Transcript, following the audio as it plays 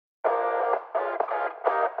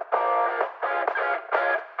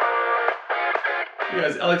Hey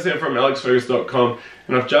guys, Alex here from alexfergus.com,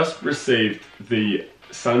 and I've just received the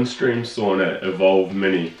SunStream Sauna Evolve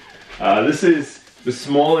Mini. This is the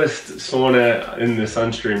smallest sauna in the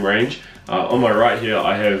SunStream range. On my right here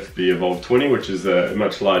I have the Evolve 20, which is a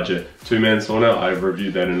much larger two-man sauna. I've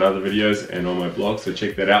reviewed that in other videos and on my blog, so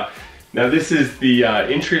check that out. Now this is the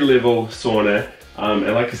entry-level sauna,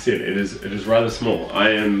 and like I said, it is rather small.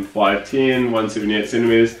 I am 5'10", 178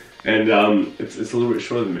 centimeters, and it's a little bit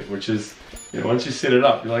shorter than me, which is, you know, once you set it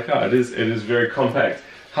up, you're like, oh, it is very compact.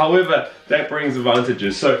 However, that brings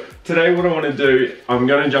advantages. So today what I want to do, I'm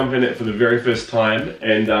going to jump in it for the very first time,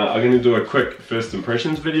 and I'm going to do a quick first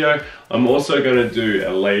impressions video. I'm also going to do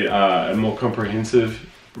a more comprehensive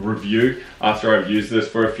review after I've used this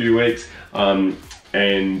for a few weeks,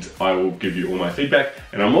 and I will give you all my feedback.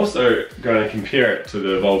 And I'm also going to compare it to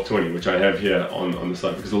the Evolve 20, which I have here on the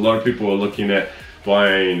side, because a lot of people are looking at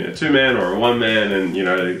buying a two-man or a one-man, and you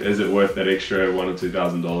know, is it worth that extra $1,000 or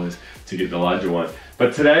 $2,000 to get the larger one?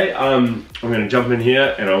 But today I'm going to jump in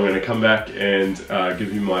here and I'm going to come back and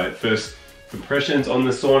give you my first impressions on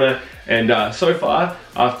the sauna. And so far,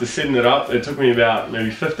 after setting it up, it took me about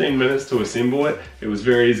maybe 15 minutes to assemble it. It was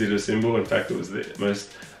very easy to assemble. In fact, it was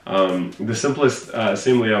the simplest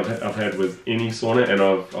assembly I've had with any sauna, and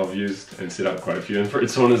I've used and set up quite a few infrared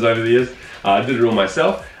saunas over the years. I did it all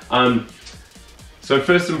myself. So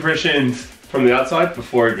first impressions from the outside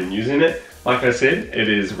before even using it. Like I said, it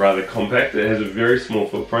is rather compact. It has a very small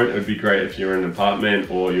footprint. It would be great if you're in an apartment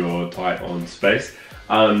or you're tight on space.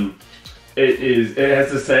 It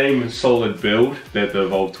has the same solid build that the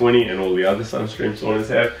Evolve 20 and all the other SunStream saunas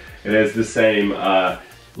have. It has the same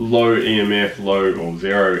low EMF, low or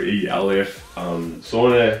zero ELF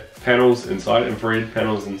sauna panels inside, infrared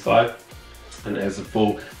panels inside. And it has a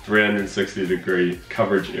full 360-degree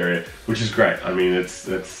coverage area, which is great. I mean,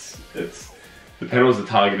 the panels are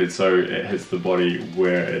targeted so it hits the body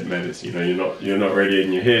where it matters. You know, you're not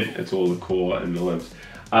radiating your head. It's all the core and the limbs.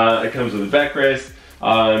 It comes with a backrest.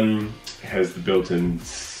 It has the built-in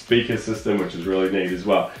speaker system, which is really neat as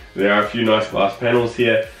well. There are a few nice glass panels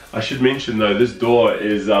here. I should mention though, this door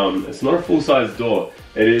is it's not a full-size door.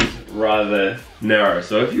 It is rather narrow.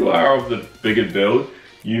 So if you are of the bigger build,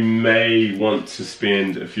 you may want to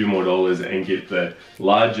spend a few more dollars and get the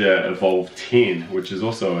larger Evolve 10, which is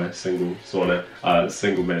also a single sauna,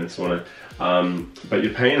 single man sauna. But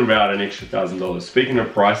you're paying about an extra $1,000. Speaking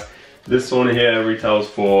of price, this sauna here retails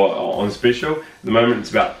for, on special, at the moment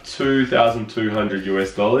it's about $2,200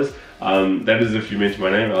 US. That is if you mention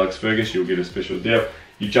my name, Alex Fergus, you'll get a special deal.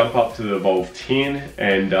 You jump up to the Evolve 10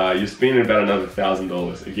 and you're spending about another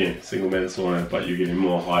 $1,000. Again, single man sauna, but you're getting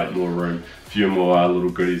more height, more room, a few more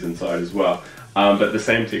little goodies inside as well. But the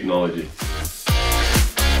same technology.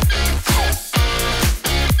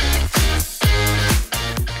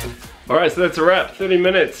 Alright, so that's a wrap. 30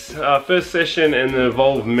 minutes. First session in the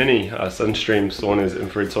Evolve Mini SunStream saunas,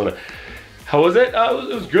 infrared sauna. How was it?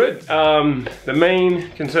 It was good. The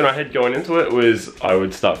main concern I had going into it was I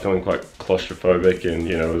would start feeling quite claustrophobic, and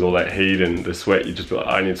you know, with all that heat and the sweat, you just be like,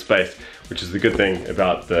 I need space, which is the good thing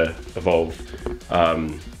about the Evolve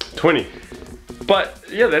 20. But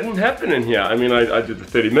yeah, that didn't happen in here. I mean, I did the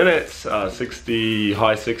 30 minutes, high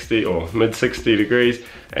 60 or mid 60 degrees,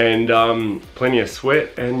 and plenty of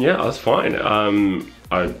sweat, and yeah, I was fine.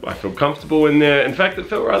 I feel comfortable in there. In fact, it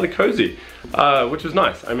felt rather cozy, which was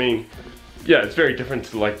nice. I mean, yeah, it's very different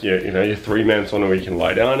to like your three-man sauna where you can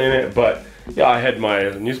lie down in it. But yeah, I had my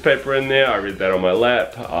newspaper in there. I read that on my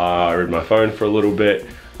lap. I read my phone for a little bit.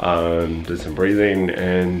 Did some breathing,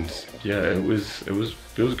 and yeah, it was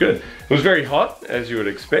good. It was very hot, as you would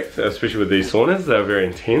expect, especially with these saunas. They were very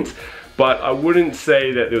intense. But I wouldn't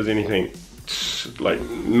say that there was anything like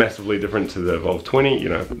massively different to the Evolve 20. You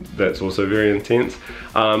know, that's also very intense.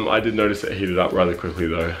 I did notice it heated up rather quickly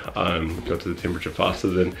though. Got to the temperature faster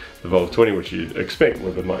than the Evolve 20, which you'd expect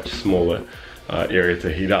with a much smaller area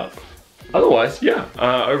to heat up. Otherwise, yeah,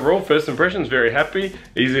 overall first impressions, very happy.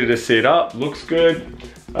 Easy to set up, looks good.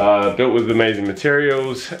 Built with amazing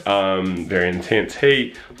materials, very intense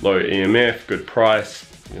heat, low EMF, good price.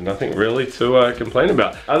 Nothing really to complain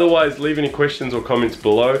about. Otherwise, leave any questions or comments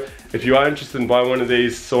below. If you are interested in buying one of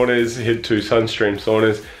these saunas, head to SunStream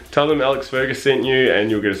Saunas. Tell them Alex Fergus sent you and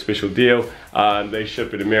you'll get a special deal. They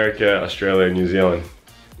ship in America, Australia, and New Zealand.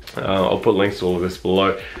 I'll put links to all of this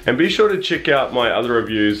below. And be sure to check out my other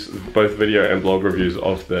reviews, both video and blog reviews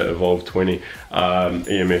of the Evolve 20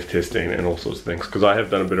 EMF testing and all sorts of things, because I have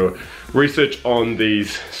done a bit of research on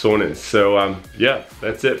these saunas. So yeah,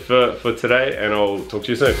 that's it for today, and I'll talk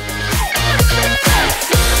to you soon.